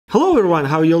Hello everyone,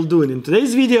 how y'all doing? In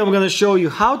today's video I'm gonna show you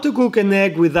how to cook an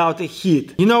egg without a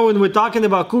heat. You know, when we're talking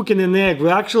about cooking an egg, we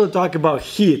actually talk about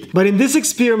heat. But in this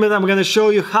experiment I'm gonna show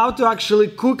you how to actually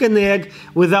cook an egg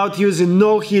without using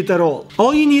no heat at all.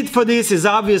 All you need for this is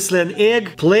obviously an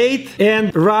egg, plate,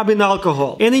 and rubbing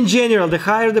alcohol. And in general, the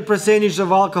higher the percentage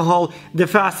of alcohol, the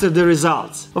faster the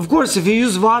results. Of course, if you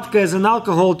use vodka as an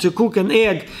alcohol to cook an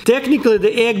egg, technically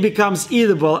the egg becomes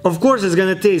eatable. Of course, it's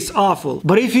gonna taste awful.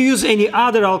 But if you use any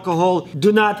other alcohol,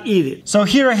 do not eat it. So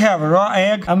here I have a raw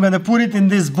egg. I'm gonna put it in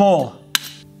this bowl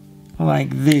like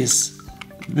this.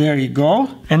 There you go.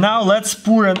 And now let's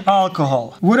pour in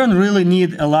alcohol. We don't really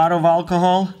need a lot of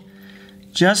alcohol,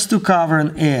 just to cover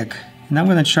an egg. And I'm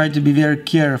gonna try to be very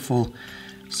careful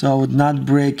so I would not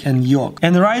break an yolk.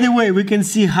 And right away we can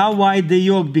see how white the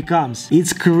yolk becomes.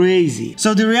 It's crazy.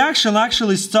 So the reaction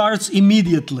actually starts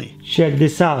immediately. Check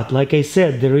this out. Like I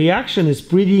said, the reaction is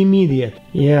pretty immediate.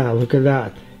 Yeah, look at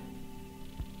that.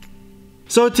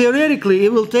 So theoretically,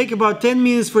 it will take about 10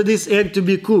 minutes for this egg to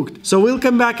be cooked. So we'll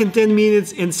come back in 10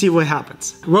 minutes and see what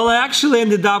happens. Well, I actually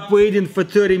ended up waiting for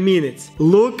 30 minutes.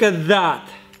 Look at that.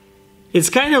 It's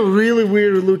kind of really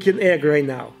weird looking egg right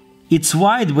now. It's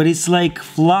white, but it's like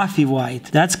fluffy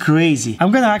white. That's crazy.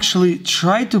 I'm gonna actually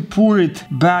try to pour it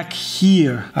back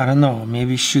here. I don't know,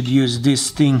 maybe should use this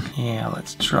thing. Yeah,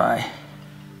 let's try.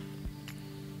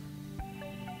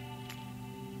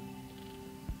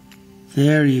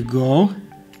 There you go.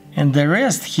 And the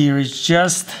rest here is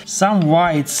just some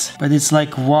whites, but it's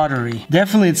like watery.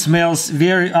 Definitely it smells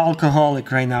very alcoholic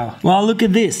right now. Well, look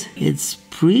at this. It's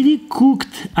pretty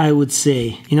cooked, I would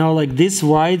say. You know, like this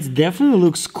white definitely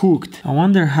looks cooked. I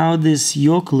wonder how this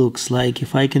yolk looks like,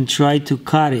 if I can try to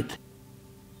cut it.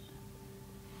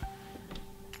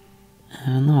 I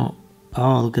don't know.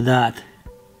 Oh, look at that.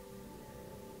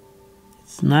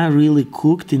 It's not really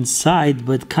cooked inside,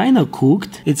 but kind of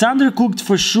cooked. It's undercooked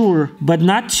for sure, but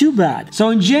not too bad. So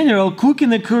in general,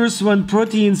 cooking occurs when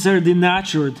proteins are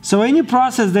denatured. So any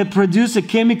process that produces a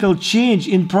chemical change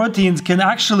in proteins can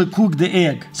actually cook the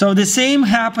egg. So the same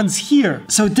happens here.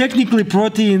 So technically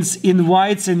proteins in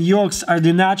whites and yolks are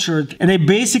denatured and they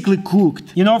basically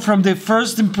cooked. You know, from the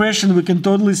first impression we can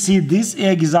totally see this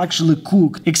egg is actually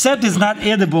cooked. Except it's not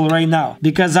edible right now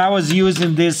because I was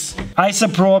using this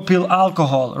isopropyl alcohol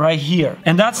right here,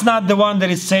 and that's not the one that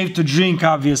is safe to drink,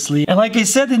 obviously. And like I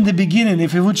said in the beginning,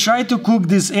 if you would try to cook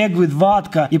this egg with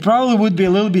vodka, it probably would be a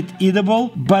little bit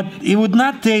eatable, but it would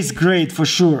not taste great for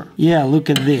sure. Yeah, look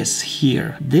at this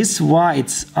here. These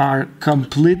whites are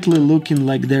completely looking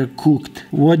like they're cooked.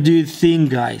 What do you think,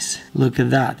 guys? Look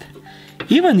at that.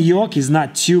 Even yolk is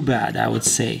not too bad, I would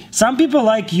say. Some people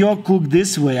like yolk cooked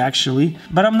this way, actually,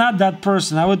 but I'm not that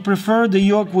person. I would prefer the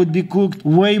yolk would be cooked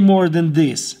way more than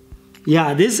this.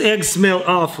 Yeah, these eggs smell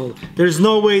awful. There's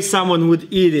no way someone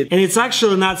would eat it. And it's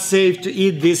actually not safe to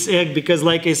eat this egg because,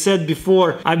 like I said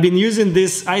before, I've been using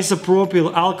this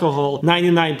isopropyl alcohol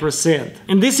 99%.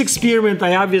 And this experiment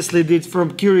I obviously did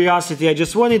from curiosity. I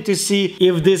just wanted to see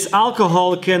if this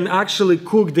alcohol can actually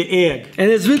cook the egg.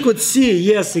 And as we could see,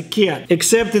 yes, it can.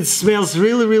 Except it smells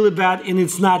really, really bad and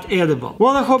it's not edible.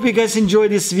 Well, I hope you guys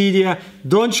enjoyed this video.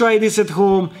 Don't try this at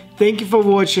home. Thank you for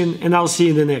watching and I'll see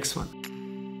you in the next one.